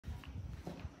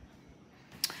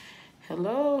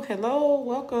Hello, hello,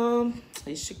 welcome.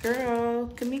 It's your girl,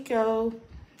 Kamiko,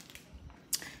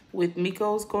 with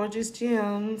Miko's Gorgeous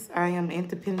Gems. I am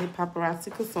independent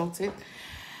paparazzi consultant.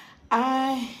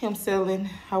 I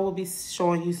will be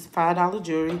showing you $5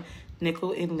 jewelry,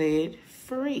 nickel and lead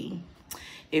free.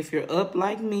 If you're up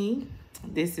like me,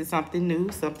 this is something new,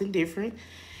 something different.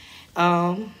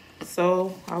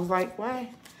 So I was like, why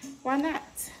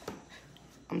not?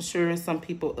 I'm sure some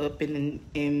people up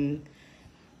in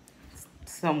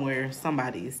somewhere,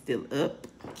 somebody is still up,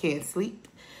 can't sleep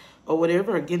or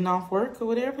whatever, or getting off work or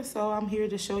whatever. So I'm here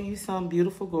to show you some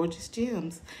beautiful, gorgeous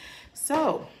gems.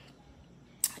 So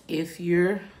if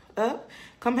you're up,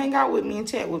 come hang out with me and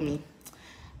chat with me.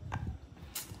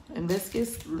 And let's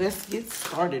get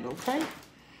started, okay?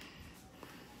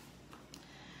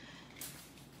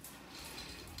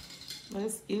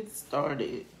 Let's get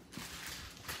started.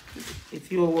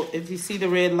 If you see the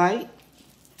red light,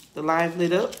 the live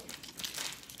lit up,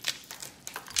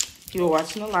 you're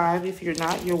watching the live. If you're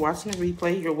not, you're watching the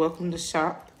replay. You're welcome to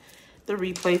shop the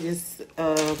replay. Just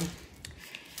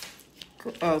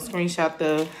screenshot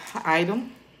the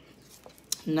item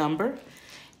number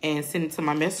and send it to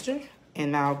my messenger,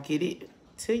 and I'll get it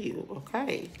to you.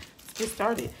 Okay, let's get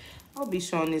started. I'll be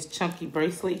showing this chunky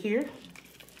bracelet here.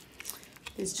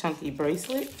 This chunky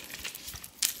bracelet.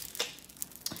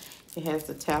 It has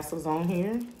the tassels on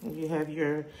here. You have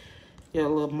your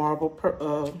little marble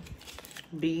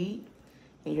bead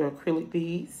and your acrylic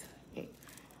beads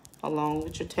along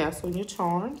with your tassel and your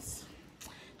charms.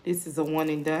 This is a one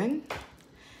and done.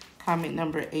 Comment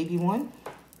number 81.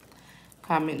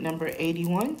 Comment number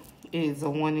 81 is a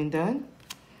one and done.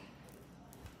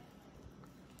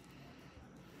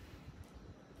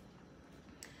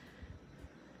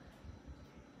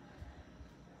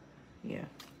 Yeah.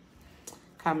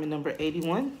 Comment number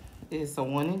 81 is a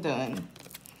one and done.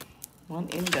 One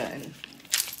and done.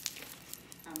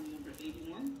 Comment number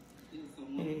 81 is a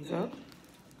one and done. There you go.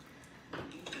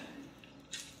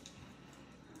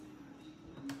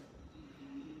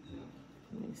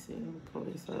 Let me see. Let me pull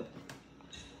this up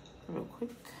real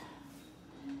quick.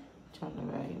 Turn the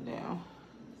volume down.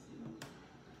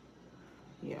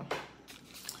 Yeah.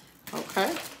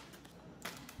 Okay.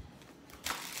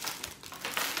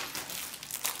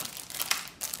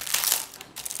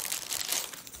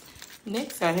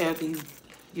 Next, I have these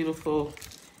beautiful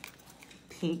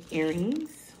pink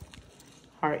earrings,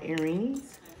 heart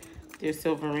earrings. They're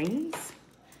silver rings.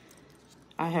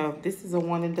 This is a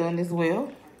one and done as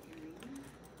well.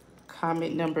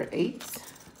 Comment number 8.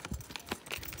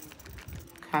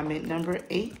 Comment number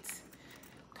 8.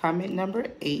 Comment number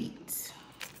 8.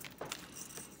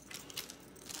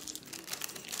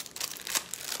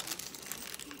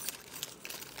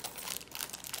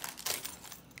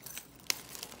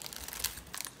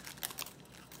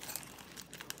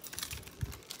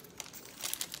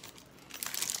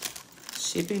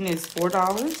 Shipping is $4.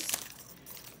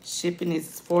 Shipping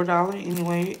is $4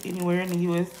 anywhere in the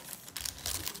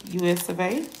US of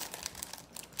A.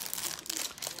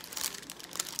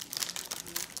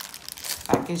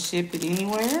 I can ship it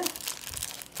anywhere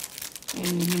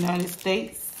in the United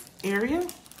States area.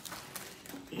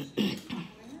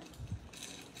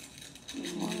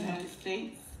 United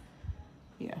States.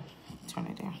 Yeah, turn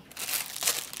it down.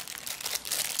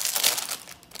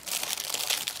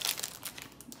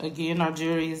 Again, our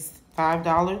jewelry is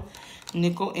 $5,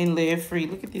 nickel and lead free.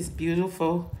 Look at this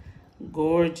beautiful,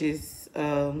 gorgeous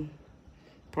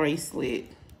bracelet.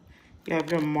 You have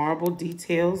your marble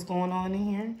details going on in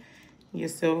here. Your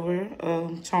silver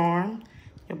charm,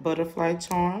 your butterfly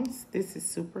charms. This is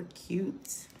super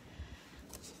cute.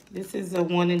 This is a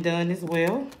one and done as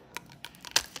well.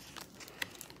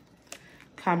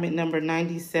 Comment number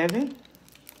 97.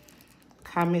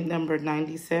 Comment number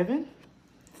 97.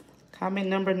 Comment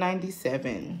number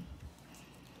 97.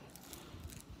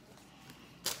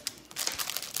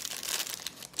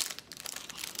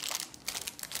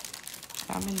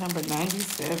 Comment number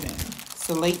 97. It's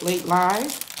a late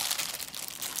live.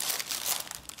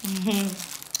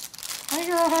 Hey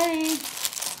girl, hey.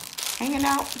 Hanging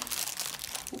out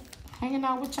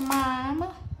with your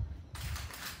mom.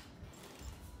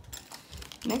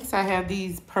 Next I have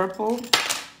these purple,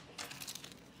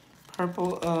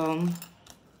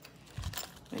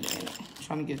 wait a minute, I'm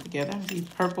trying to get it together. These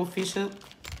purple fish hook.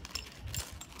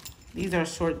 These are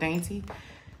short, dainty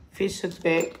fish hook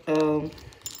back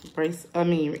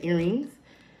earrings.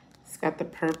 It's got the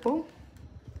purple.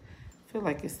 I feel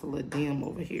like it's a little dim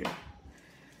over here.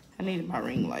 I needed my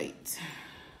ring light.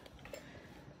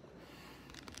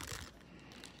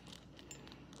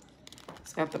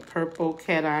 It's got the purple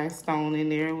cat eye stone in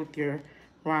there with your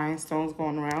rhinestones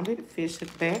going around it. Fish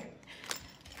hook back.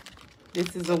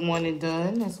 This is a one and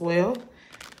done as well.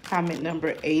 Comment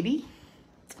number 80.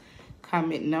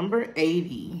 Comment number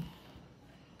 80.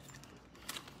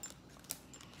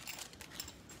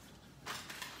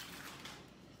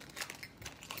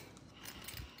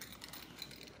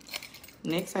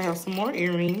 Next, I have some more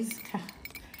earrings.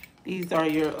 These are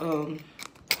your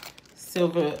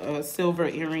silver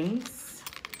earrings.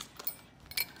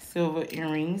 Silver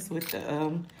earrings with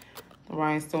the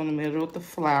rhinestone in the middle with the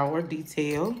flower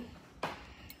detail.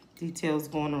 Details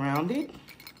going around it.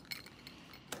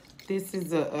 This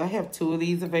is I have two of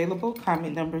these available.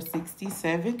 Comment number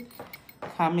 67.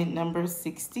 Comment number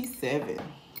 67.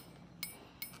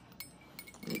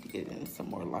 Need to get in some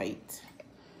more light.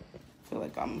 I feel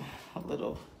like I'm a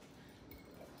little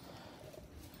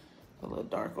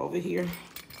dark over here.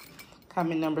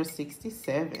 Comment number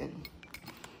 67.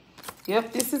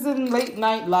 Yep, this is a late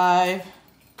night live.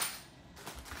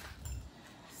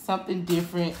 Something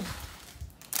different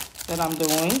that I'm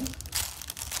doing.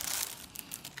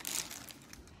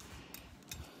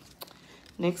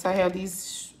 Next, I have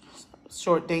these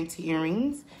short dainty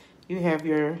earrings. You have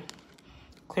your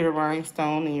clear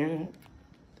rhinestone and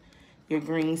your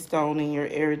green stone and your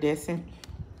iridescent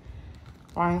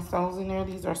rhinestones in there.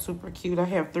 These are super cute. I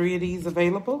have 3 of these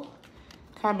available.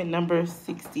 Comment number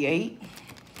 68.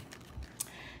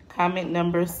 Comment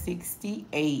number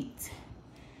 68.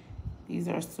 These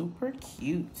are super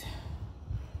cute.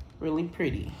 Really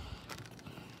pretty.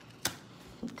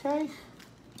 Okay.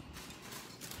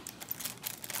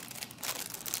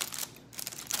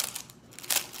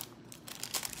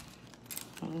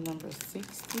 Number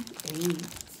 68.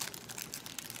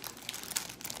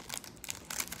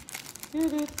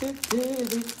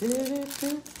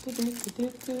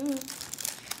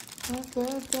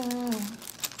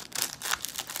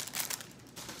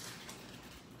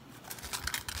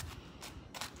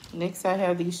 Next, I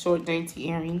have these short dainty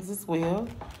earrings as well.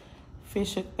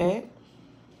 Fish hook back.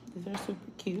 These are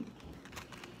super cute.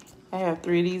 I have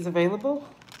 3 of these available.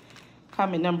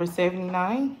 Comment number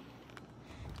 79.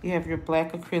 You have your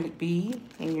black acrylic bead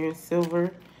and your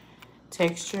silver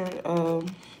texture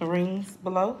rings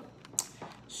below.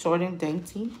 Short and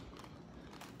dainty.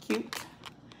 Cute.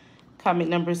 Comment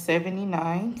number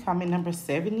 79. Comment number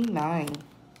 79.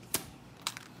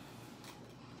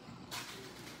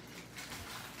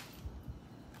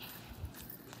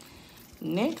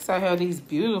 Next, I have these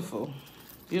beautiful,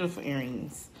 beautiful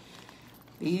earrings.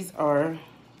 These are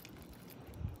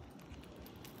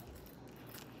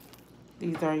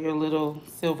your little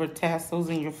silver tassels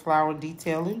and your flower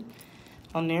detailing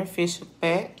on there. Fish hook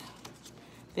back.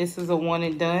 This is a one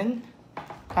and done.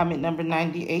 Comment number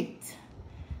 98.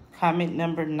 Comment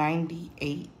number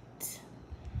 98.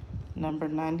 Number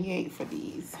 98 for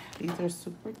these. These are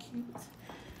super cute.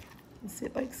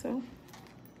 Sit like so.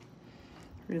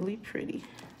 Really pretty.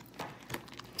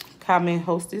 Comment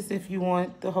hostess if you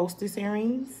want the hostess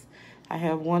earrings. I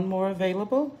have 1 more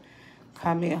available.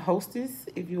 Comment hostess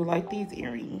if you like these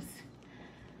earrings.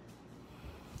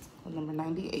 Number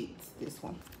 98, this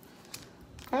one.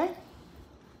 Okay.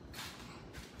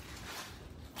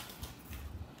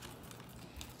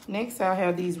 Next, I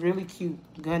have these really cute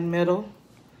gunmetal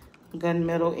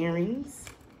earrings.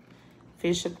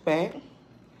 Fish hook back.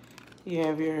 You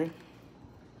have your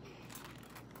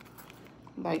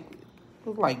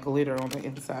look like glitter on the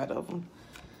inside of them.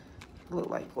 Look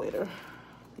like glitter.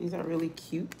 These are really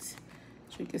cute.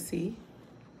 As you can see,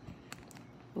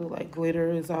 look like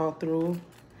glitter is all through.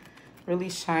 Really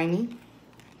shiny.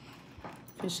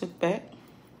 Fish hook back.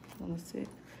 Let me see.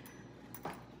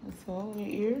 That's all in your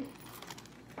ear.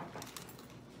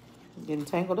 I'm getting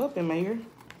tangled up in my ear.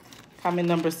 Comment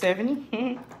number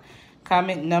 70.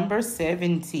 Comment number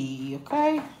 70.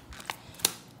 Okay.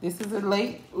 This is a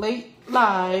late night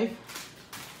live.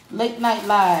 Late.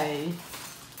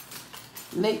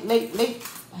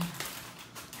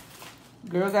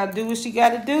 Girl gotta do what she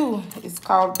gotta do. It's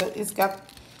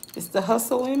the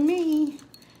hustle in me.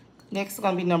 Next is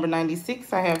gonna be number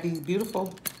 96. I have these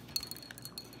beautiful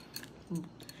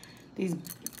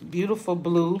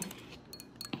blue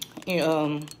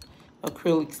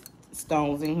acrylic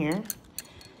stones in here.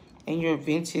 And your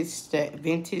vintage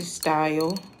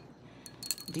style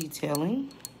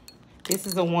detailing. This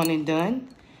is a one and done.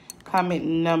 Comment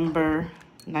number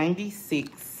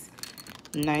 96.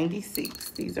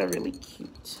 96. These are really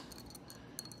cute.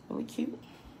 Really cute.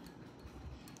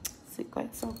 Sit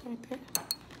like so right there.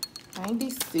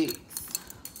 96.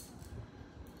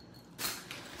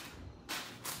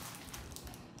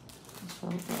 I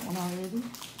showed that one already.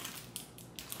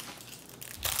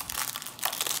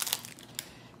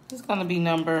 It's gonna be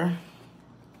number,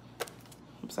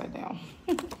 upside down,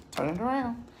 turn it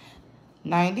around,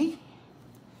 90.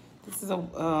 This is a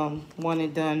one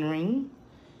and done ring,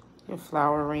 your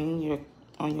flower ring,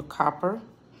 on your copper,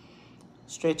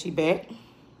 stretchy back,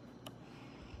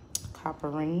 copper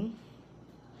ring.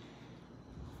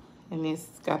 And it's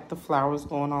got the flowers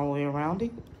going all the way around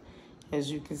it, as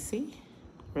you can see.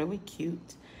 Really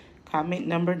cute. Comment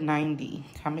number 90.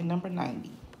 Comment number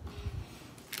 90.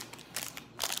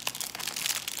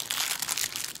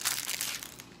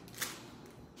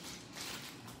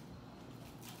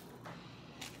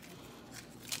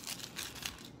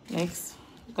 Next,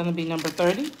 gonna be number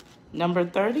 30. Number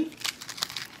 30.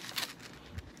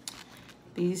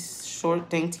 These short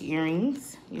dainty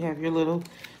earrings. You have your little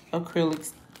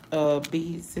acrylic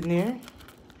beads in there.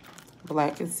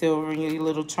 Black and silver, and your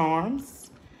little charms.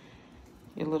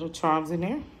 Your little charms in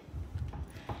there.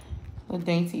 Little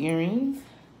dainty earrings.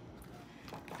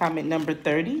 Comment number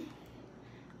 30.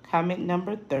 Comment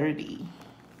number 30.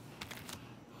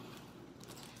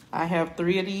 I have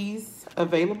 3 of these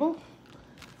available.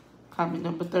 Comment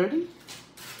number 30.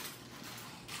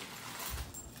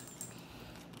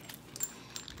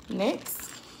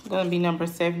 Next, gonna be number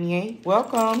 78.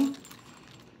 Welcome.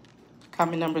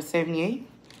 Comment number 78.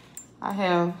 I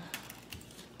have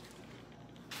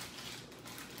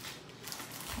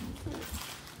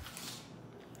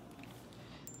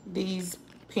these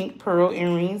pink pearl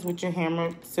earrings with your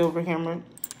hammered, silver hammered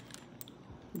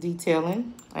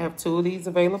detailing. I have 2 of these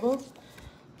available.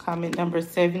 Comment number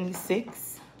 76.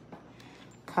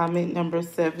 Comment number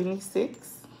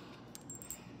 76.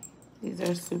 These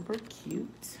are super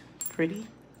cute, pretty.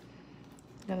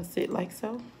 Gonna sit like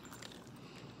so.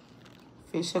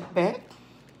 Fish hook back.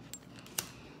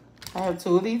 I have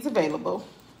 2 of these available.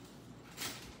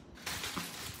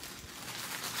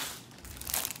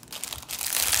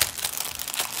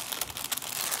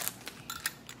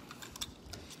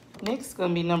 Next,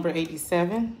 gonna be number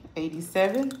 87.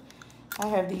 87. I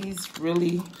have these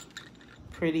really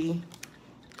pretty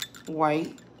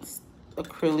white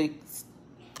acrylic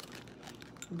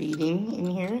beading in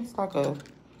here. It's like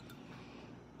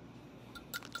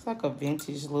a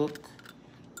vintage look,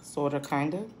 sort of,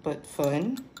 kind of, but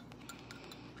fun.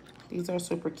 These are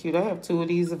super cute. I have 2 of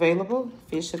these available.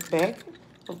 Fish hook back,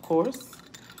 of course.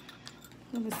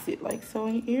 Let me sit like so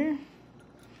in here.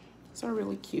 These are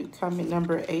really cute. Comment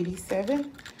number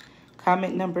 87.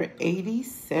 Comment number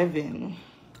 87.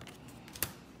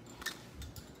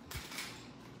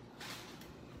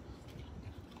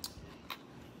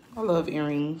 I love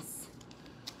earrings.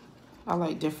 I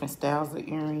like different styles of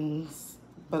earrings,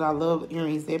 but I love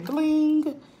earrings that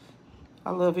bling.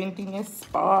 I love anything that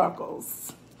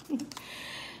sparkles.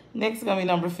 Next is gonna be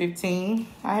number 15.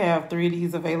 I have 3 of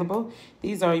these available.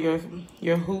 These are your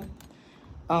hoop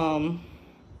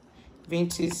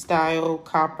vintage style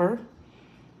copper.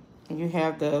 And you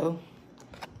have the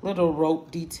little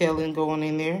rope detailing going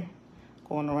in there,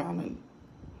 going around and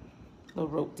little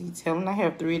rope detailing. I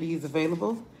have 3 of these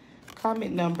available.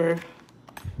 Comment number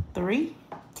 3.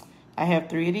 I have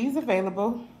 3 of these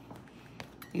available.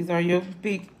 These are your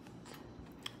big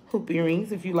hoop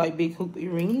earrings. If you like big hoop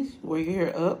earrings, wear your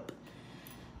hair up.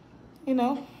 You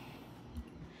know,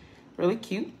 really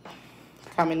cute.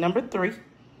 Comment number 3.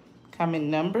 Comment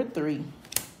number 3.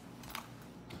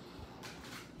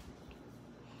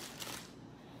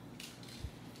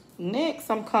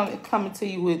 Next, I'm coming to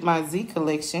you with my Z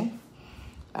collection.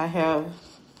 I have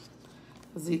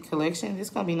Z collection. This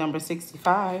is gonna be number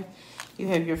 65. You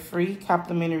have your free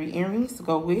complimentary earrings to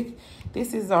go with.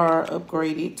 This is our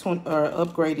upgraded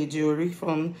jewelry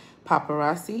from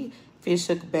Paparazzi, fish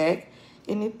hook back,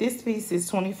 and this piece is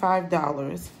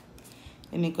 $25.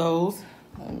 And it goes.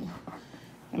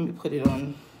 Let me put it on.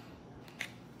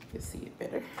 You can see it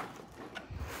better.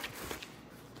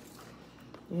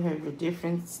 You have your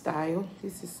different style.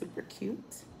 This is super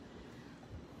cute.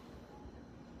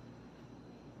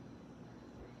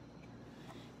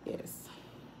 Yes.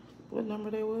 What number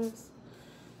that was?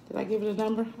 Did I give it a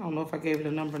number? I don't know if I gave it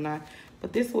a number or not.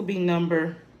 But this will be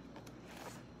number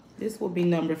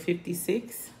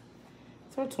 56.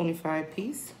 It's our 25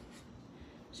 piece.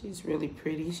 She's really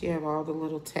pretty. She have all the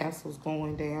little tassels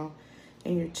going down.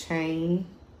 And your chain.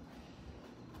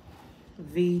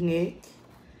 V-neck.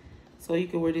 So you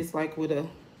can wear this like with a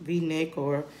V-neck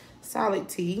or solid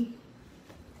tee.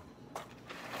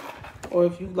 Or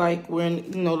if you like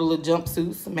wearing, you know, the little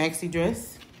jumpsuits, maxi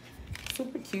dress.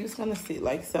 Super cute. It's gonna sit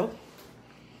like so.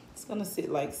 It's gonna sit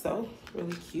like so.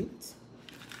 Really cute.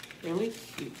 Really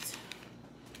cute.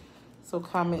 So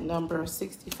comment number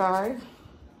 65.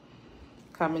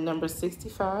 Comment number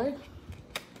 65.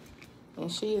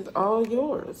 And she is all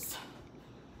yours.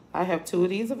 I have 2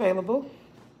 of these available.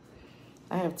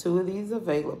 I have 2 of these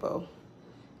available.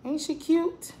 Ain't she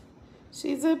cute?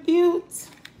 She's a beaut.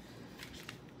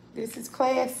 This is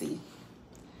classy.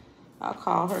 I'll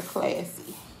call her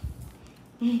classy.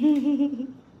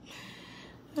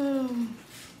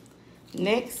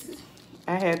 Next,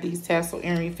 I have these tassel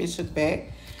earring fishhook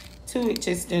back, 2-inch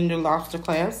extender lobster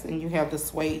clasps, and you have the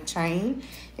suede chain,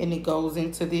 and it goes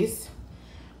into this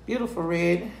beautiful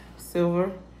red,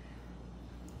 silver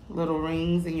little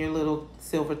rings and your little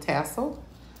silver tassel.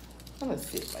 I'm gonna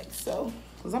sit like so,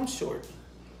 because I'm short.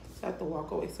 So I have to walk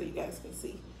away so you guys can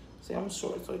see. See, I'm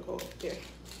short, so it goes up there.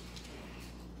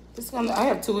 I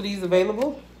have 2 of these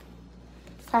available.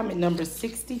 Comment number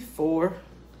 64.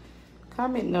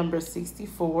 Comment number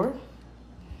 64.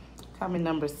 Comment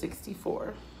number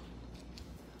 64.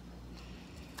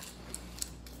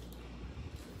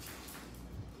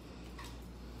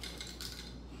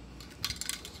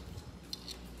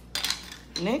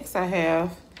 Next, I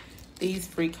have these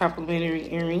free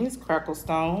complimentary earrings, crackle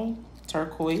stone,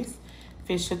 turquoise,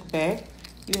 fishhook back.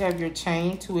 You have your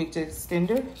chain, 2-inch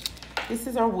extender. This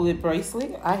is our wood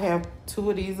bracelet. I have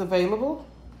 2 of these available.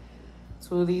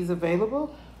 2 of these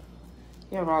available.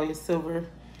 You have all your silver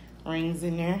rings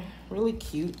in there. Really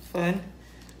cute, fun.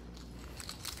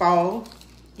 Fall.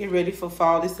 Get ready for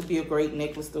fall. This would be a great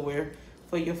necklace to wear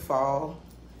for your fall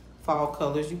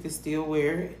colors. You can still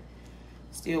wear it.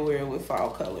 Still wear it with fall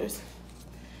colors.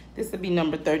 This would be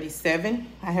number 37.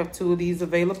 I have 2 of these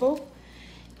available.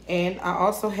 And I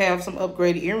also have some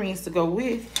upgraded earrings to go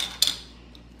with.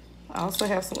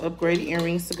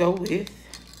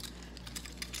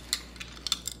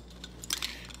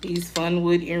 These fun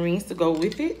wood earrings to go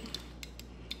with it.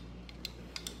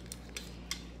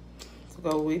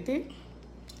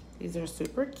 These are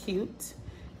super cute.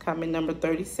 Comment number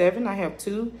 37. I have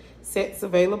 2 sets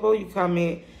available. You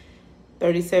comment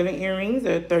 37 earrings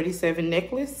or 37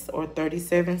 necklace or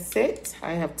 37 sets.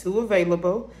 I have 2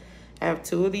 available. I have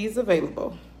 2 of these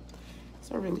available.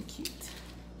 So really cute.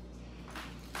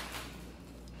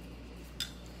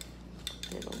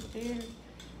 Put that over there.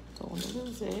 Don't want to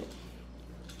lose it.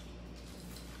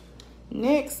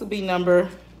 Next will be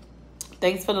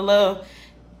thanks for the love.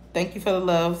 Thank you for the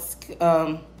love.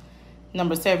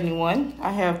 Number 71.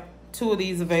 I have 2 of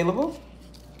these available.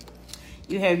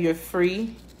 You have your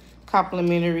free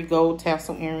complimentary gold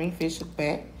tassel earring, fishhook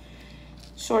back,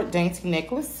 short dainty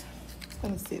necklace. It's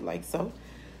gonna sit like so.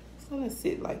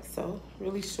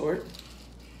 Really short,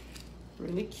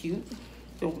 really cute.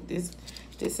 This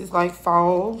is like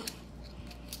fall.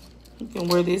 You can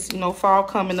wear this, fall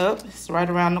coming up. It's right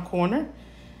around the corner.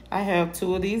 I have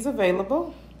 2 of these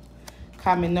available.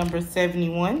 Comment number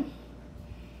 71.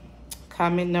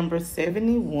 Comment number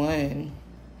 71.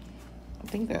 I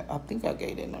think I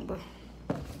gave that number.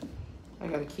 I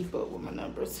gotta keep up with my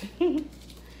numbers.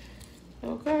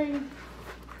 Okay.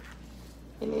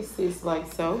 And it sits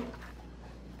like so.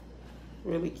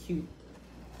 Really cute,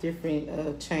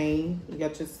 different chain. You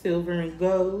got your silver and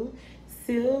gold.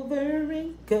 Silver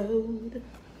and gold.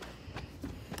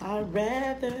 I'd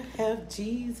rather have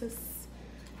Jesus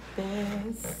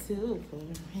than silver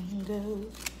and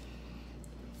gold.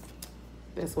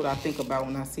 That's what I think about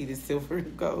when I see this silver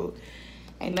and gold.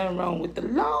 Ain't nothing wrong with the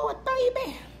Lord,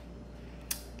 baby.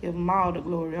 Give him all the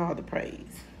glory, all the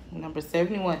praise. Number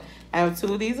 71. I have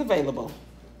 2 of these available.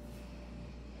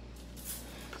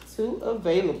 2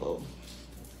 available.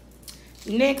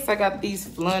 Next, I got these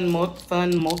fun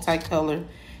multicolor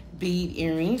bead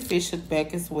earring, fishhook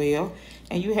back as well.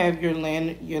 And you have your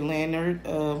lanyard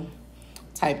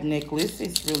type necklace.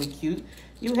 It's really cute.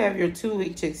 You have your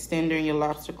 2-inch extender and your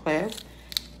lobster clasp.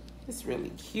 It's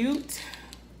really cute.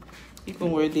 You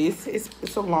can wear this.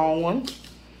 It's a long one.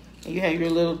 And you have your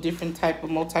little different type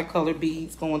of multicolored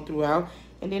beads going throughout.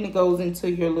 And then it goes into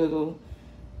your little,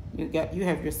 you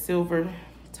have your silver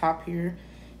top here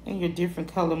and your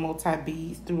different color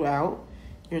multi-beads throughout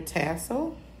your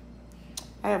tassel.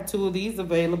 I have 2 of these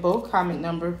available. Comment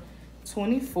number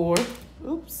 24.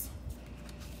 Oops.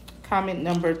 Comment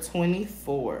number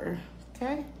 24.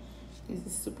 Okay. This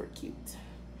is super cute.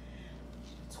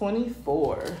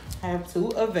 24. I have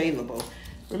 2 available.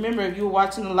 Remember, if you're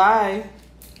watching the live,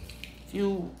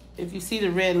 if you see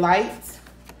the red lights,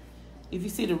 if you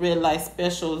see the red light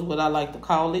special is what I like to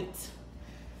call it.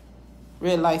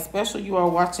 Red light special, you are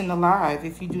watching the live.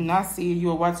 If you do not see it, you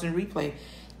are watching the replay.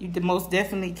 You most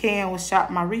definitely can shop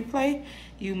my replay.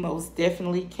 You most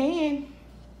definitely can.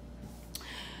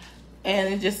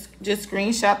 And just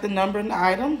screenshot the number and the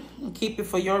item and keep it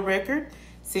for your record.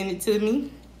 Send it to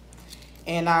me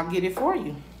and I'll get it for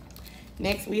you.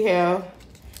 Next we have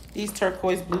these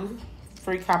turquoise blue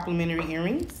free complimentary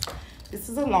earrings. This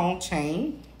is a long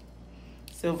chain,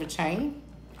 silver chain.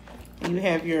 And you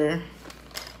have your,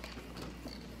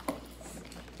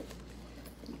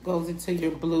 goes into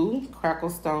your blue crackle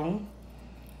stone,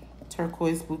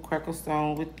 turquoise blue crackle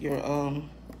stone with your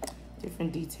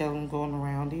different detailing going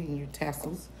around it and your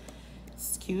tassels.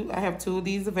 It's cute. I have two of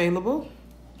these available.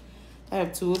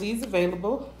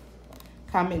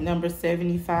 Comment number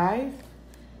 75.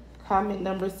 Comment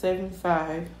number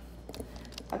 75.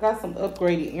 I got some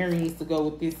upgraded earrings to go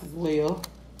with this as well.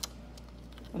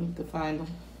 I need to find them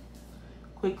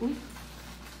quickly.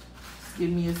 Just give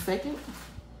me a second.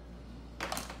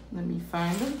 Let me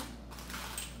find them.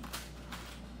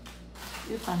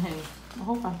 If I have,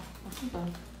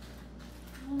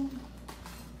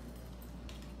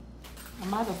 I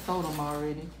might have sold them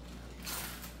already.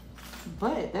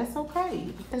 But that's okay,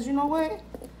 because you know what?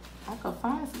 I could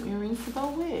find some earrings to go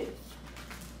with.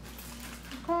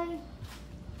 Okay.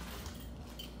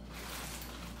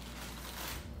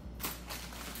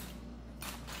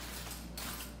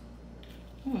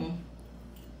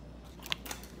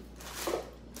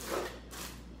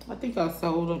 I think I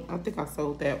sold them. I think I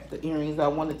sold the earrings I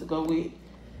wanted to go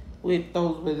with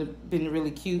those would have been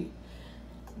really cute.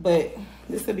 But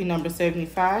this would be number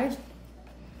 75.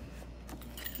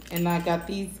 And I got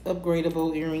these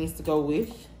upgradable earrings to go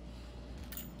with.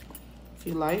 If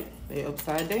you like, they're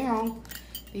upside down.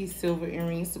 These silver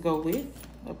earrings to go with,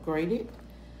 upgraded.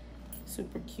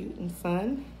 Super cute and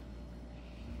fun.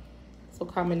 So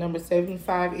comment number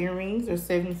 75 earrings or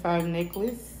 75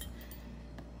 necklace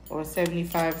or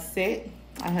 75 set.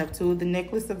 I have 2 of the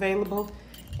necklace available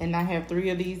and I have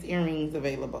 3 of these earrings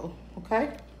available,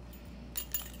 okay?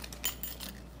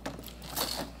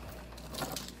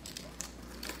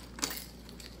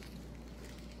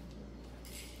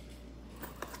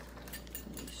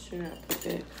 Sure, I put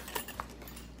that.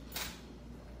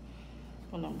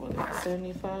 What number was it?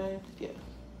 75? Yeah.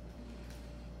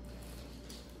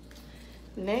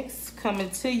 Next, coming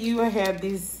to you, I have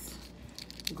these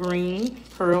green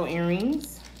pearl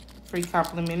earrings, free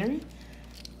complimentary.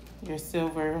 Your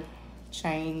silver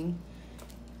chain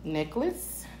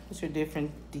necklace with your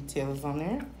different details on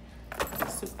there.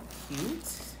 Super cute.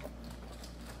 It's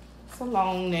a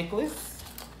long necklace.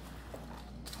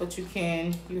 But you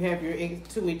have your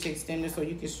 2-inch extender so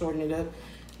you can shorten it up.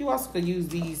 You also could use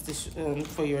these to,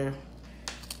 for your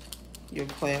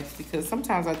clasp, because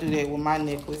sometimes I do that with my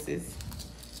necklaces.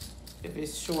 If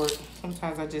it's short,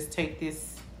 sometimes I just take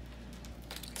this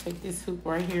hoop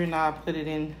right here and I'll put it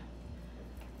in,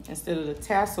 instead of the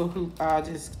tassel hoop, I'll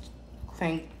just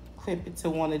clip it to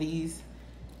one of these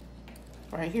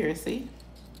right here, see?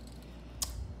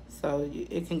 So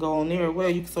it can go on there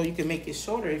well, so you can make it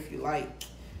shorter if you like.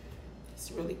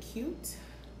 It's really cute.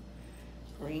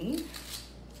 Green.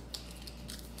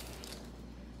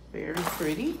 Very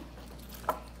pretty.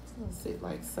 Let's sit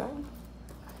like so.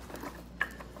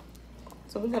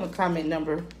 So we're gonna comment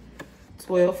number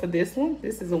 12 for this one.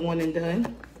 This is a one and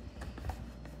done.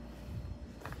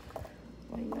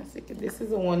 Wait a second. This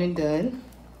is a one and done.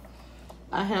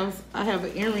 I have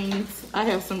earrings. I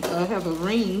have a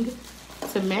ring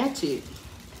to match it.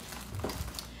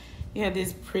 You have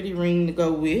this pretty ring to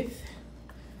go with.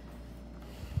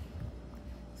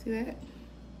 See that?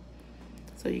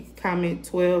 So you can comment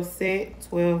 12 set,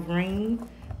 12 ring,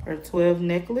 or 12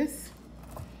 necklace.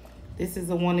 This is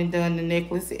a one and done. The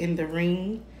necklace and the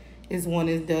ring is one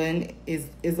and done, is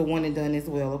a one and done as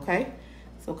well, okay?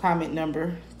 So comment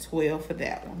number 12 for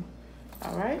that one.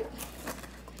 All right.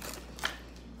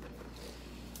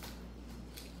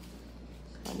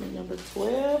 Comment number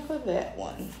 12 for that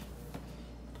one.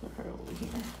 Put her over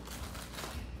here.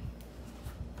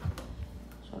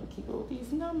 Try to keep up with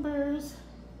these numbers.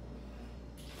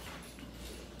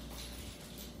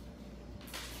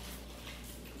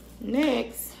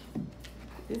 Next,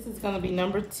 this is gonna be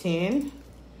number 10.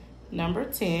 Number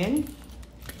 10,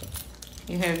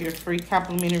 you have your free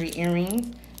complimentary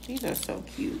earrings. These are so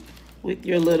cute with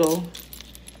your little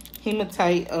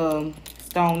hematite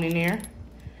stone in there.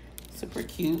 Super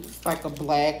cute. It's like a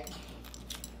black.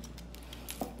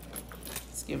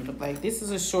 Let's give it a black. This is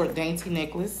a short dainty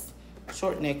necklace.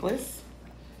 Short necklace.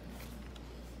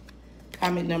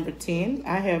 Comment number 10.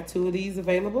 I have 2 of these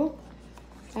available.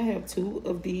 I have 2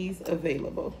 of these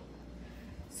available.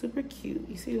 Super cute.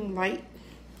 You see the light?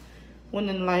 When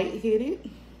the light hit it.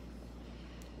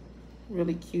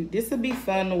 Really cute. This would be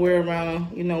fun to wear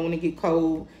around, you know, when it get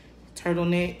cold.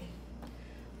 Turtleneck.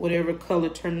 Whatever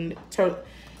color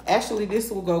actually,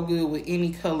 this will go good with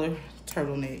any color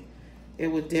turtleneck. It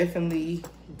would definitely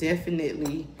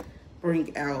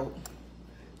bring out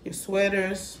your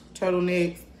sweaters,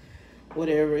 turtlenecks,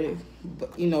 whatever.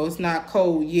 But, you know, it's not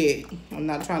cold yet. I'm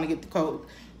not trying to get the cold.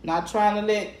 Not trying to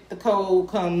let the cold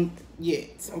come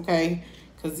yet, okay?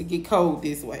 Because it get cold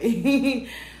this way.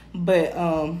 But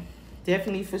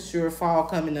definitely for sure fall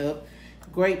coming up.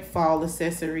 Great fall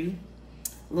accessory.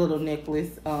 Little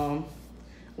necklace.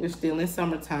 We're still in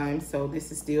summertime, so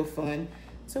this is still fun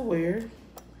to wear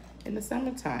in the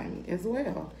summertime as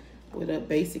well. With a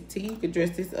basic tee, you could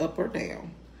dress this up or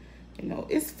down. You know,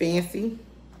 it's fancy,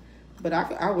 but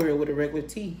I wear it with a regular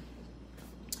tee.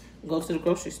 Go to the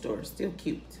grocery store, still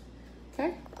cute.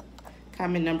 Okay,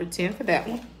 comment number 10 for that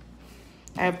one.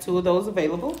 I have 2 of those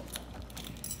available.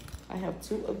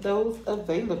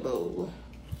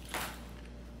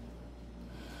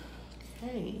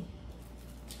 Okay,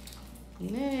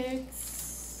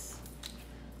 next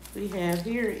we have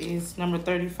here is number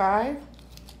 35.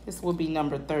 This will be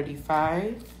number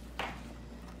 35.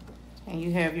 And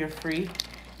you have your free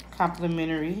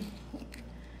complimentary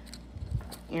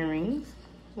earrings,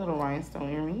 little rhinestone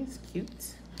earrings,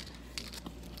 cute.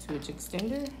 Switch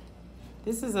extender.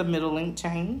 This is a middle link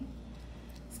chain.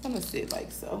 It's gonna sit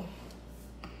like so.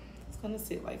 It's gonna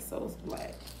sit like so. It's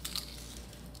black.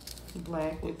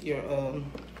 Black with your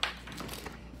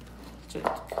just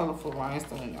colorful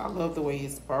rhinestone. I love the way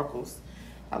it sparkles.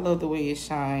 I love the way it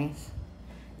shines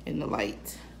in the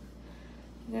light.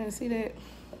 You guys see that?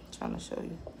 I'm trying to show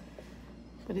you.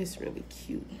 But it's really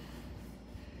cute.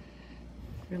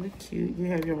 Really cute. You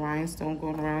have your rhinestone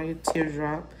going around, your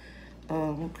teardrop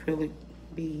acrylic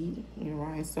bead, your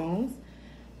rhinestones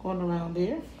going around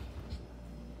there.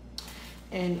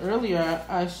 And earlier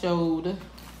I showed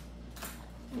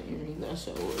the earrings I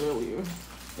showed earlier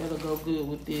that'll go good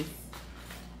with this.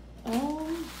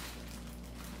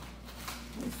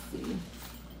 Let's see.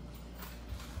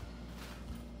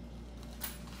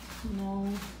 No.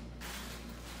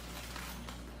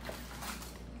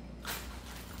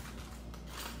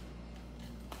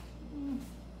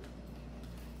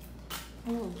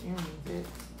 Where was earrings at?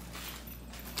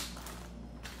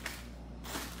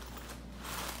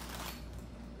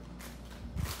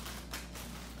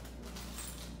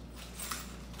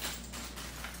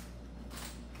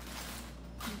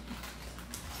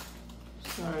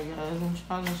 Sorry guys, I'm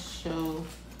trying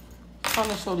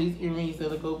to show these earrings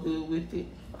that'll go good with it.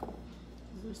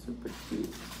 These are super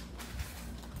cute.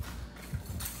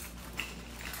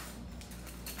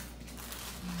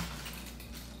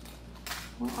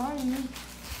 Where are you?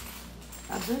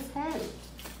 I just had it.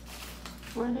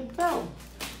 Where'd it go?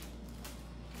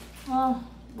 Oh,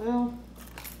 well,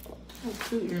 there's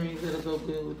 2 earrings that'll go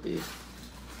good with this.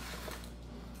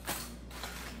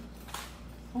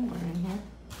 Somewhere in here.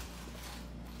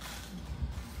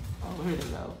 Oh, here they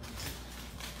go.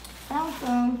 Found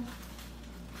some.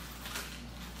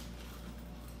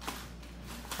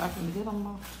 If I can get them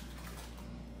off.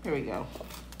 Here we go.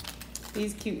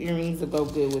 These cute earrings will go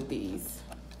good with these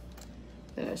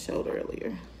that I showed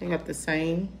earlier. They got the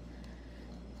same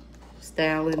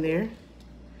style in there.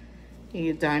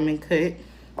 Your diamond cut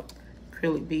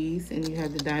acrylic beads, and you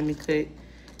have the diamond cut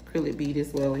acrylic bead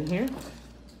as well in here.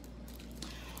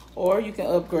 Or you can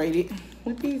upgrade it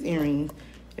with these earrings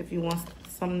if you want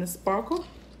something to sparkle.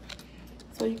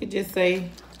 So you could just say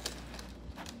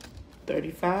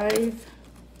 35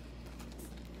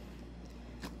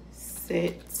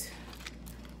 set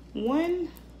 1,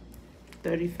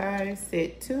 35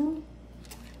 set 2.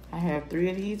 I have 3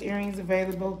 of these earrings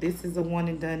available. This is a one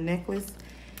and done necklace.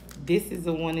 This is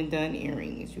a one and done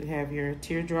earrings. You have your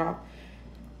teardrop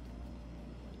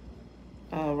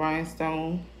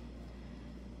rhinestone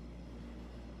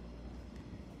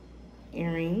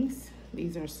earrings.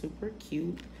 These are super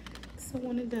cute. It's a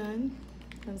one and done.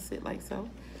 Gonna sit like so.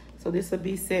 So this will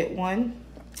be set 1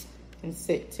 and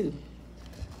set 2.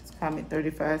 Let's comment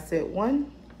 35 set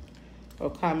 1 or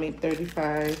comment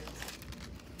 35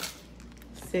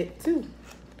 set 2.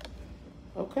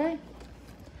 Okay?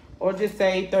 Or just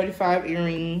say 35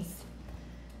 earrings,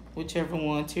 whichever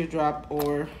one, teardrop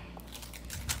or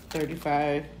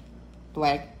 35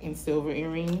 black and silver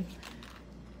earrings.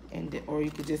 And or you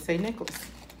could just say necklace.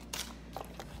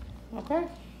 Okay?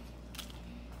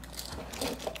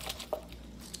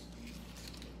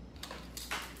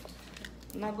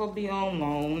 Not gonna be on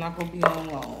long, not gonna be on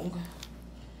long.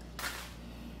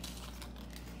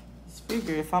 Just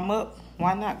figure if I'm up,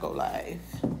 why not go live?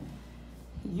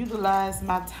 Utilize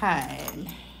my time.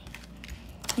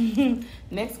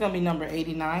 Next gonna be number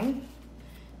 89.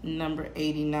 Number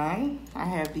 89, I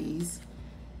have these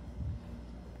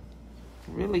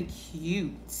really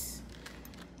cute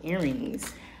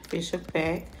earrings. Fish hook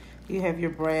back. You have your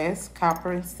brass,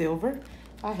 copper, and silver.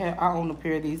 I own a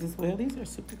pair of these as well. These are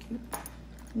super cute.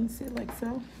 You can see it like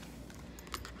so.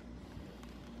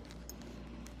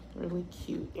 Really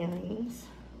cute earrings.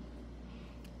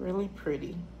 Really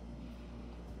pretty.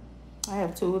 I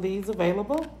have 2 of these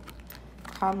available.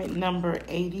 Comment number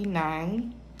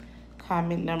 89.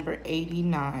 Comment number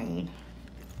 89.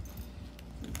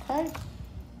 Okay.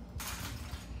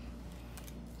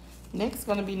 Next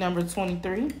gonna be number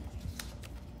 23.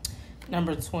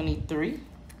 Number 23.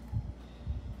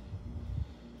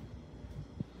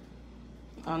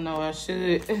 I know I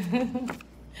should.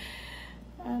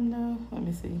 I know. Let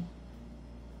me see.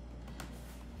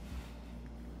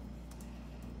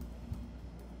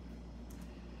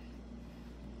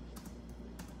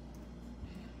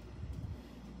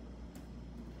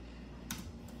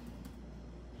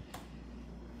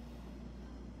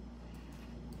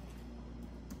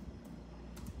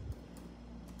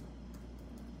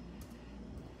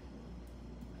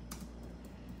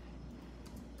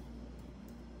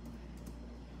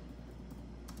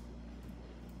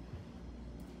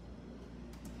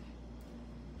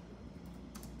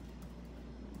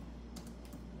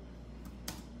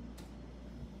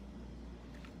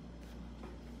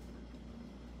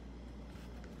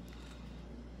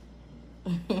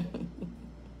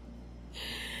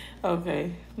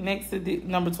 Okay, next to the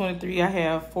number 23, I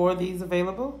have 4 of these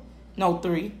available. No,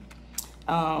 3.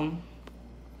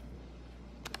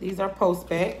 These are post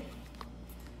back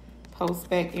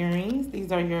earrings.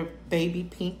 These are your baby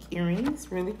pink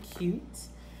earrings, really cute.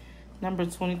 Number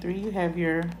 23, you have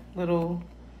your little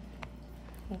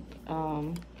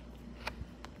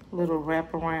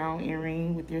wraparound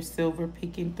earring with your silver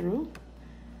peeking through.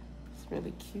 It's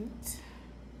really cute.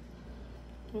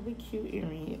 Really cute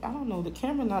earring. I don't know, the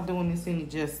camera not doing this any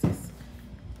justice.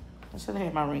 I should have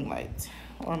had my ring light.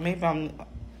 Or maybe I'm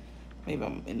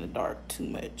in the dark too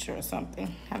much or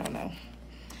something. I don't know.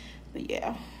 But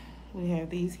yeah, we have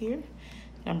these here.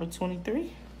 Number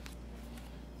 23.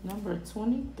 Number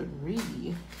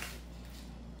 23.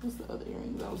 What's the other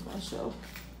earrings I was gonna show?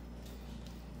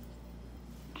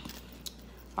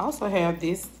 I also have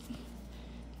this,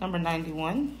 number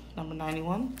 91. Number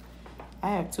 91. I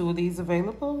have 2 of these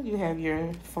available. You have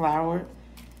your flower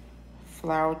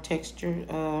texture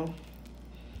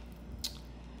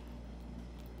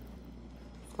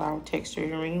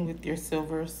earring with your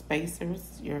silver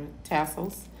spacers, your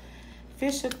tassels.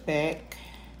 Fish hook back.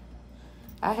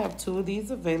 I have 2 of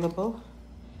these available.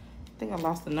 I think I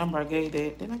lost the number I gave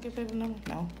that. Didn't I give that a number?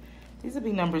 No. These would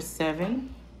be number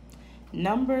 7.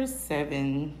 Number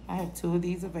 7. I have 2 of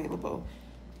these available.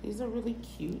 These are really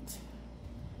cute.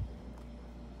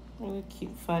 Really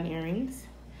cute, fun earrings.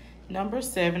 Number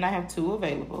 7, I have 2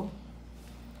 available.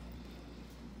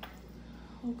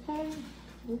 Okay.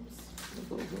 Oops. It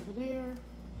goes over there.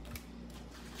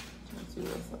 Let's see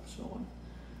what's up showing.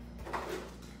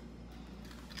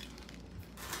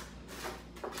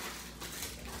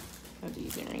 Got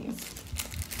these earrings.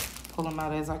 Pull them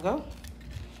out as I go.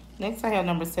 Next, I have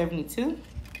number 72.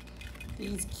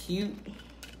 These cute,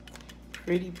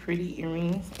 pretty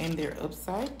earrings, and they're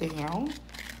upside down.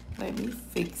 Let me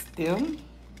fix them.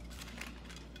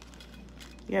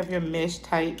 You have your mesh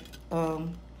type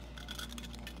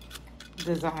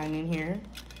design in here.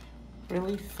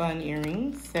 Really fun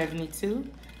earrings. 72.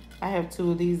 I have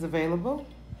 2 of these available.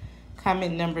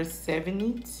 Comment number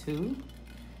 72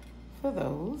 for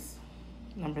those.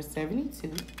 Number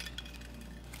 72.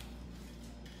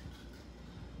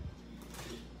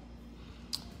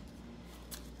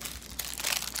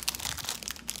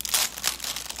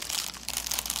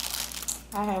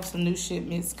 I have some new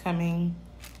shipments coming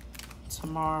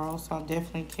tomorrow, so I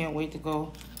definitely can't wait to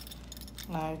go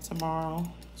live tomorrow.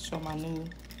 Show my new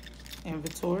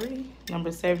inventory.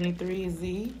 Number 73 is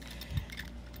the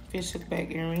fish hook back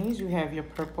earrings. You have your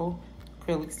purple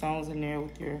acrylic stones in there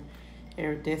with your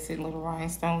iridescent little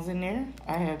rhinestones in there.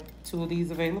 I have 2 of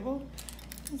these available.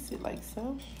 Let's see, like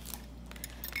so.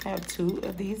 I have 2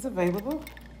 of these available.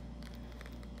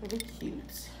 Really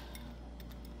cute.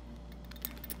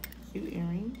 Cute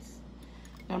earrings.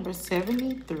 Number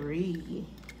 73.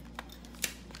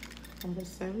 Number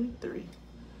 73.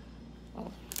 Oh.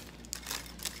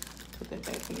 Put that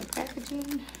back in the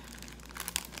packaging.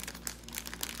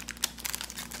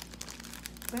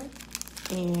 Back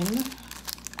in.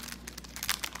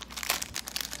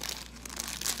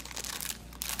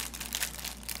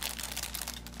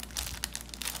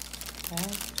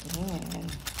 Back in.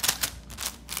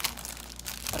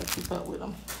 Gotta keep up with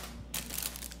them.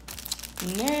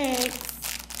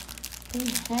 Next, we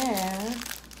have,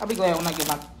 I'll be glad when I get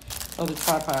my other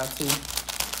tripod too,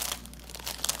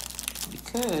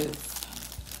 because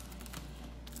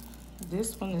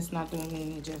This one is not doing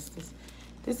me any justice.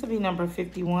 This will be number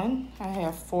 51. I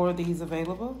have 4 of these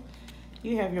available.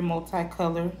 You have your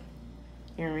multicolor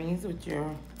earrings with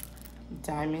your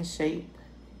diamond shape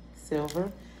silver.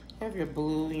 You have your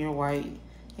blue and your white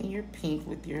and your pink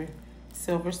with your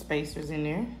silver spacers in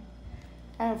there.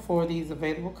 I have 4 of these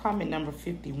available. Comment number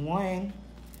 51.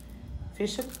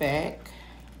 Fish hook back.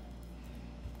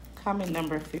 Comment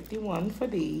number 51 for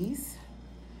these.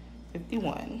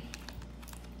 51.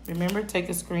 Remember, take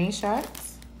a screenshot.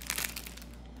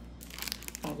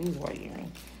 Oh, these white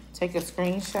earrings. Take a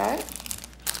screenshot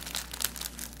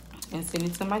and send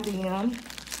it to my DM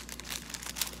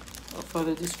for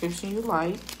the description you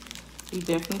like. You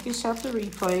definitely can shop the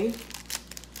replay.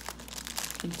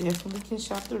 You definitely can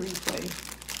shop the replay.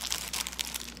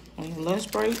 On your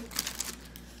lunch break,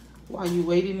 while you're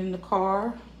waiting in the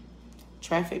car,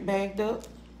 traffic bagged up,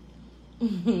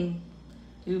 you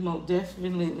most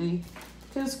definitely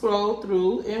can scroll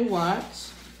through and watch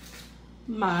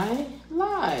my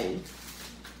live.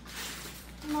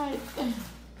 Like,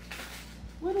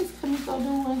 what is Kamiko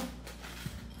doing?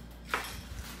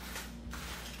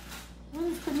 What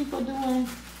is Kamiko doing?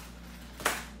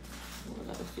 Oh, I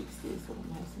gotta fix this so I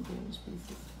don't have some damaged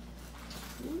pieces.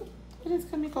 What is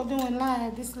Kamiko doing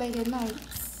live this late at night?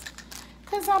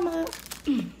 Cause I'm a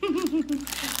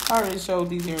I already showed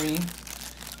these earrings.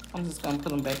 I'm just gonna put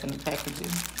them back in the packaging.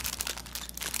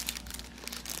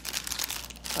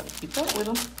 Gotta keep up with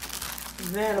them.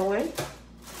 That away.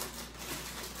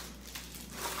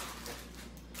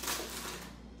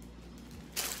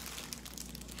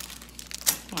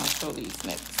 I'll show these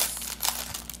next.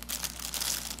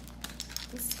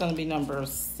 This is gonna be number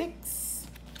 6.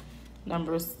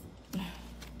 Number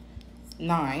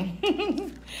 9.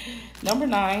 Number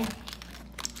 9.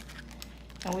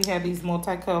 And we have these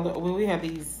multicolored, well, we have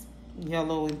these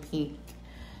yellow and pink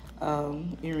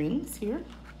earrings here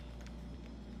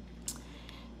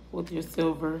with your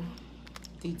silver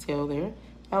detail there.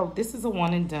 Oh, this is a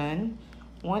one and done.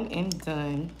 One and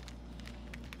done.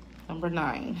 Number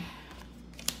 9.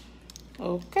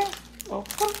 Okay,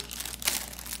 okay.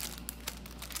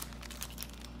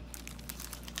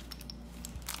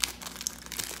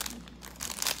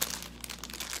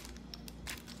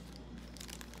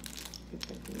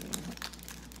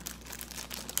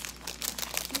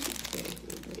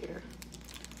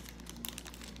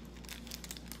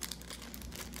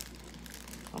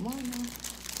 Come on now.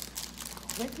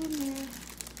 Back in there.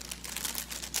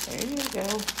 There you go.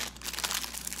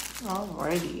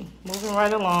 Alrighty. Moving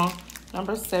right along.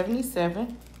 Number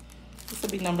 77. This will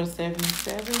be number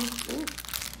 77. Ooh.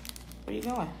 Where you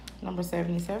going? Number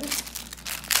 77.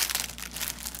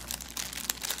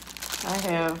 I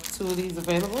have 2 of these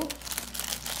available.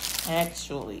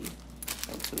 Actually,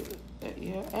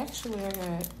 yeah, actually I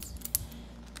got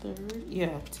 3.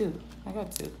 Yeah, 2. I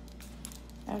got 2.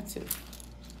 I have 2.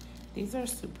 These are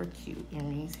super cute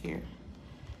earrings here.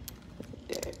 Look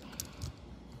at that.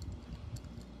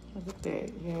 Look at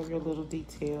that. You have your little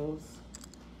details.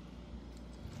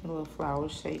 A little flower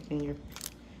shape in your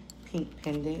pink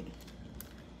pendant.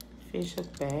 Fish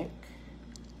hook back.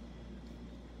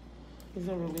 These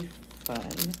are really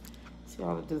fun. See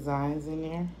all the designs in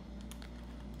there?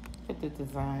 Look at the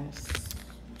designs.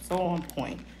 So on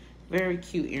point. Very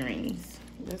cute earrings.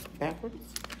 That's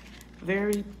backwards.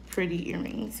 Very pretty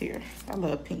earrings here. I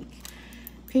love pink.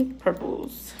 Pink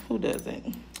purples. Who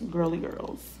doesn't? Girly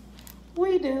girls.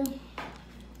 We do.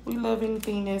 We love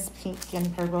anything that's pink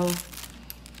and purple.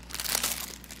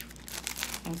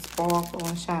 And sparkle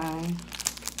and shine.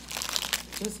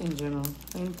 Just in general.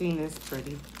 Anything that's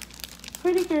pretty.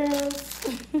 Pretty girls.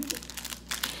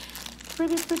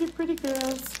 Pretty, pretty, pretty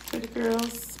girls. Pretty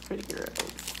girls. Pretty girls.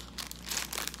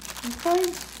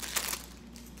 Okay.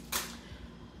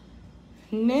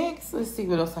 Next, let's see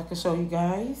what else I can show you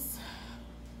guys.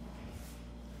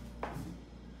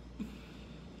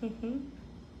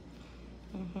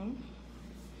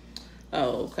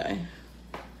 Oh, okay.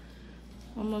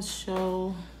 I'm gonna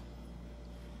show.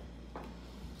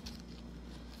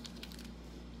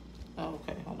 Oh,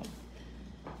 okay, hold on.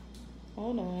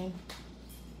 Hold on.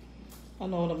 I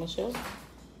know what I'm gonna show.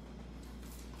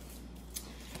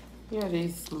 Yeah,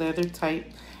 these leather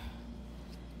type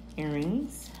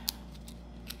earrings.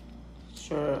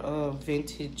 Sure,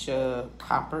 vintage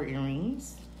copper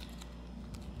earrings.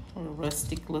 Or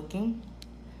rustic looking.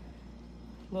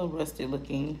 A little rusty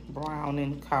looking brown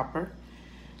and copper.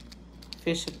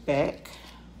 Fish hook back.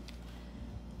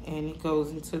 And it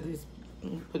goes into this,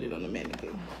 let me put it on the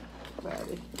mannequin.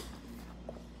 Body.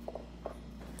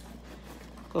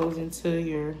 Goes into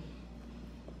your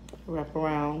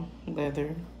wraparound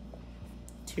leather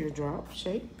teardrop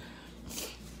shape.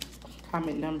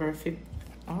 Comment number 50.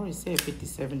 I already said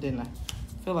 57, didn't I?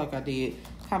 Feel like I did.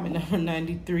 Comment number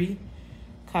 93.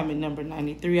 Comment number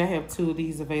 93. I have 2 of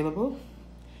these available.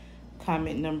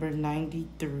 Comment number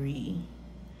 93.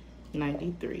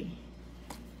 93.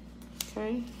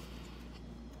 Okay.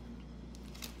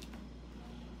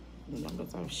 The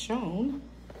numbers I've shown.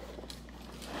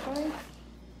 Okay.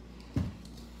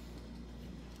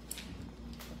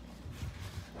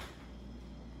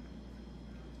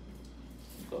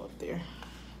 Go up there.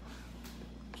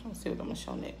 I'm trying to see what I'm gonna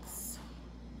show next.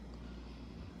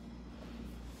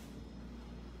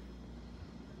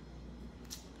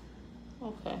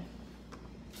 Okay.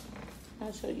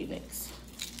 I'll show you next.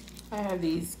 I have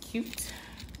these cute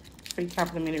free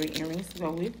complimentary earrings to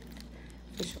go with.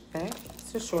 Push up back.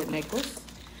 It's a short necklace.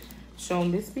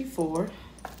 Shown this before.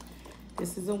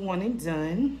 This is a one and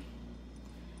done.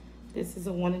 This is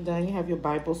a one and done. You have your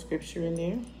Bible scripture in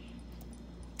there.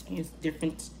 It's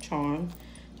different charms.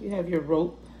 You have your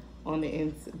rope on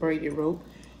the braided rope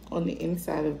on the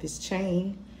inside of this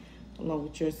chain, along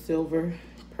with your silver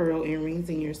pearl earrings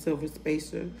and your silver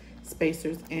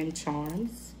spacers and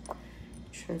charms.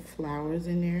 Your flowers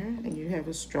in there, and you have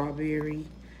a strawberry,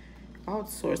 all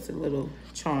sorts of little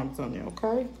charms on there.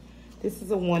 Okay, this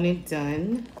is a one and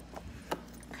done.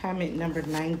 Comment number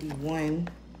 91.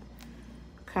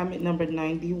 Comment number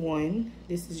 91.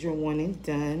 This is your one and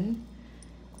done.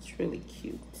 It's really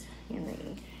cute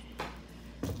earring.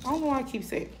 I don't know why I keep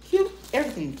saying cute.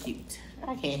 Everything's cute.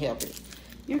 I can't help it.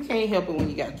 You can't help it when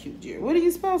you got cute jewelry. What are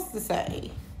you supposed to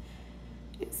say?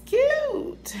 It's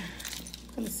cute.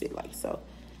 I'm gonna sit like so.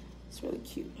 It's really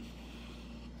cute.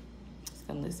 It's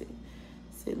gonna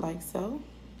sit like so.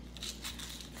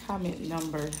 Comment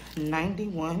number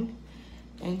 91,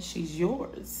 and she's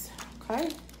yours. Okay.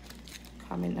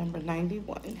 Comment number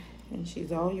 91, and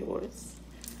she's all yours.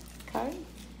 Okay.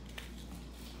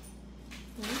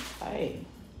 Okay.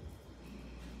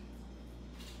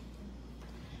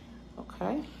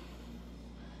 Okay.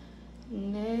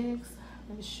 Next,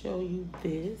 let's show you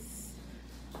this.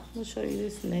 I'm gonna show you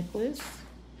this necklace.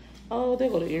 Oh, there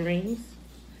go the earrings.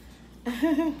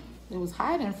 It was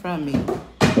hiding from me.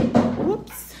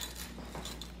 Whoops.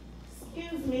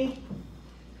 Excuse me.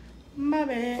 My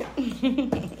bad.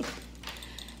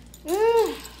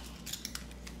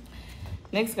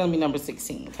 Next is gonna be number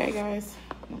 16, okay guys?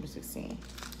 Number 16.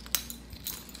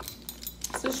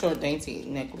 It's a short dainty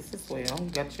necklace as well. You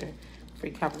got your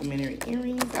free complimentary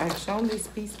earrings. I've shown this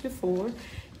piece before.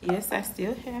 Yes, I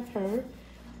still have her.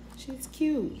 She's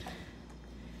cute.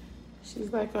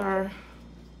 She's like our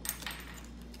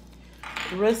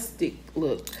rustic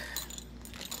look.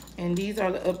 And these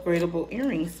are the upgradable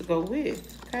earrings to go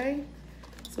with, okay?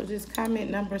 So just comment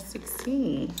number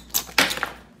 16.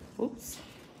 Oops.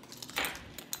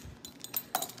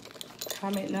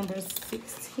 Comment number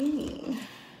 16.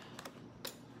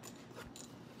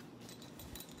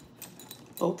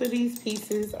 Both of these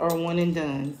pieces are one and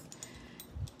done.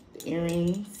 The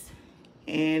earrings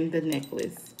and the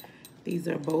necklace. These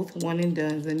are both one and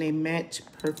done, and they match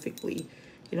perfectly.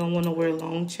 You don't want to wear a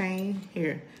long chain.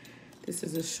 Here, this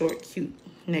is a short, cute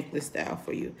necklace style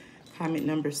for you. Comment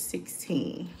number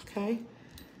 16, okay?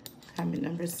 Comment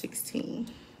number 16.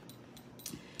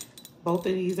 Both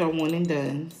of these are one and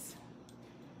done.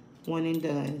 One and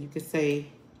done. You could say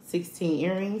 16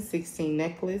 earrings, 16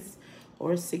 necklace,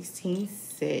 or 16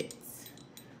 sets,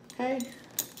 okay?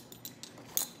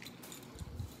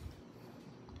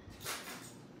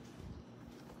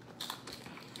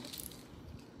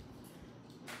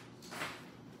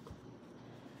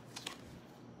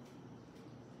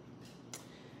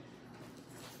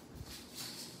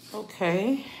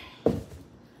 Okay,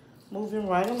 moving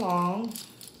right along.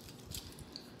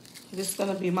 This is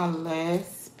gonna be my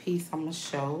last piece I'm gonna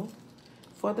show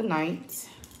for the night.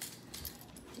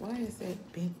 Why is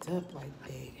that bent up like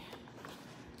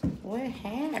that? What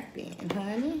happened,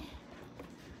 honey?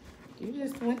 You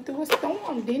just went through a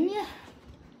storm, didn't you?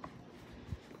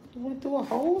 You went through a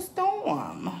whole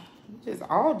storm. You just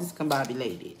all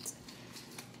discombobulated.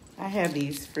 I have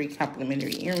these free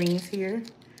complimentary earrings here.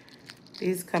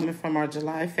 These coming from our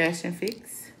July Fashion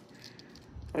Fix.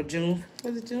 Or June.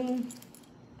 Was it June?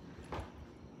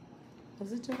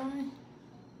 Was it July?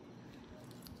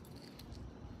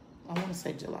 I want to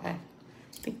say July. I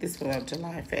think this was our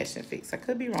July Fashion Fix. I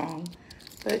could be wrong.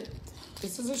 But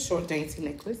this is a short dainty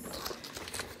necklace.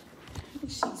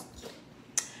 She's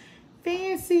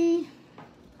fancy.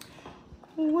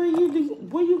 Where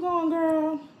you going,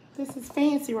 girl? This is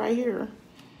fancy right here.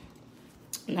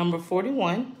 Number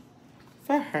 41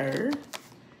 for her.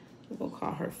 We're gonna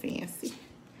call her fancy.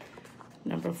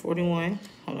 Number 41.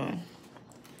 Hold on.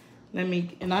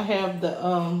 And I have the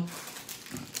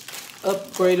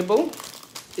upgradable.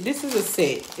 This is a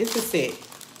set. It's a set.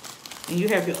 And you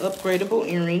have your upgradable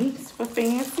earrings for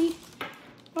fancy.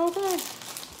 Okay.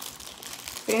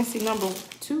 Fancy number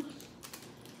 2.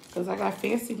 Because I got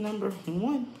fancy number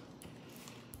 1.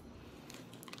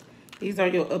 These are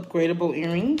your upgradable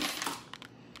earrings.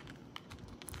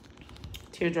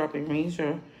 Teardrop earrings,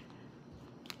 your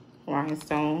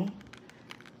rhinestone,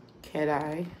 cat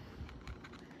eye,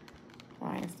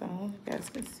 rhinestone. You guys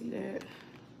can see that.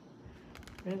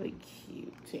 Really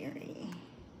cute earring.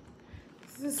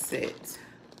 This is a set.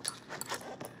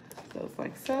 Goes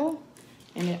like so.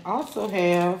 And it also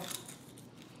have,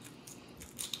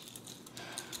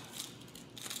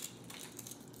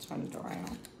 turn it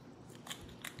around.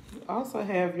 You also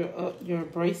have your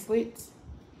bracelets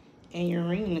and your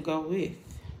ring to go with.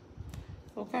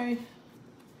 Okay.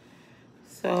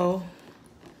 So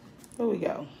here we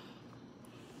go.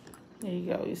 There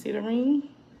you go. You see the ring?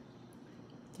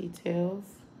 Details.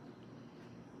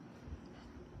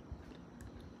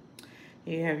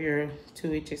 You have your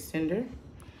 2-inch extender.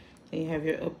 And you have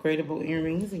your upgradable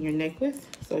earrings and your necklace.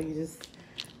 So you just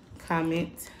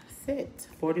comment set,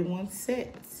 41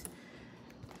 sets.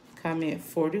 Comment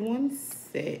 41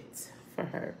 sets for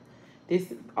her.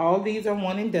 All these are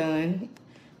one and done.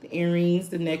 The earrings,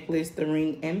 the necklace, the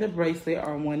ring, and the bracelet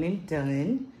are one and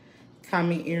done.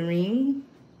 Comment earring,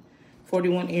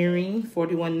 41 earring,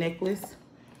 41 necklace,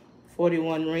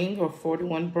 41 ring, or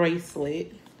 41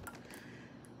 bracelet.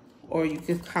 Or you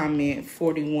could comment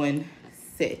 41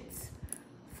 sets.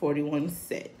 41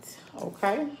 sets,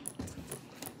 okay?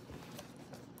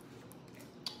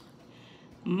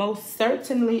 Most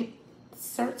certainly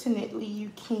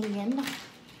you can.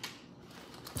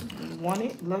 You want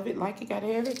it, love it, like it, gotta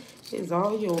have it. It's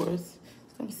all yours.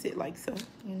 It's gonna sit like so.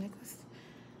 Your necklace,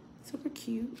 super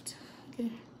cute.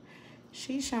 Okay.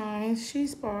 She shines, she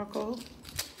sparkles,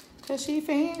 cause she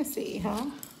fancy, huh?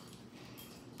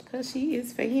 Cause she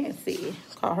is fancy.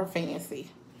 Call her Fancy.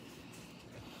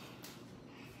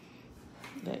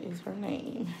 That is her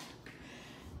name.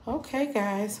 Okay,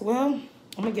 guys. Well,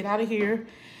 I'm gonna get out of here.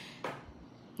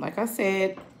 Like I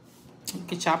said, you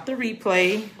can shop the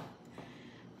replay.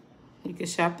 You can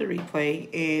shop the replay.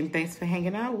 And thanks for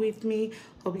hanging out with me.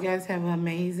 Hope you guys have an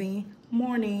amazing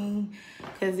morning.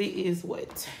 Because it is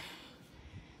what?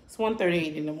 It's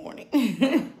 1:38 in the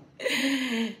morning.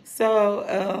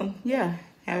 So, yeah.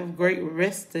 Have a great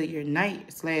rest of your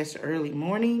night / early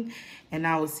morning. And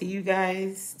I will see you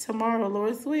guys tomorrow,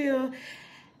 Lord's will.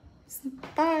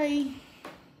 Bye.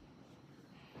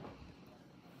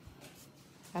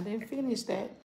 I didn't finish that.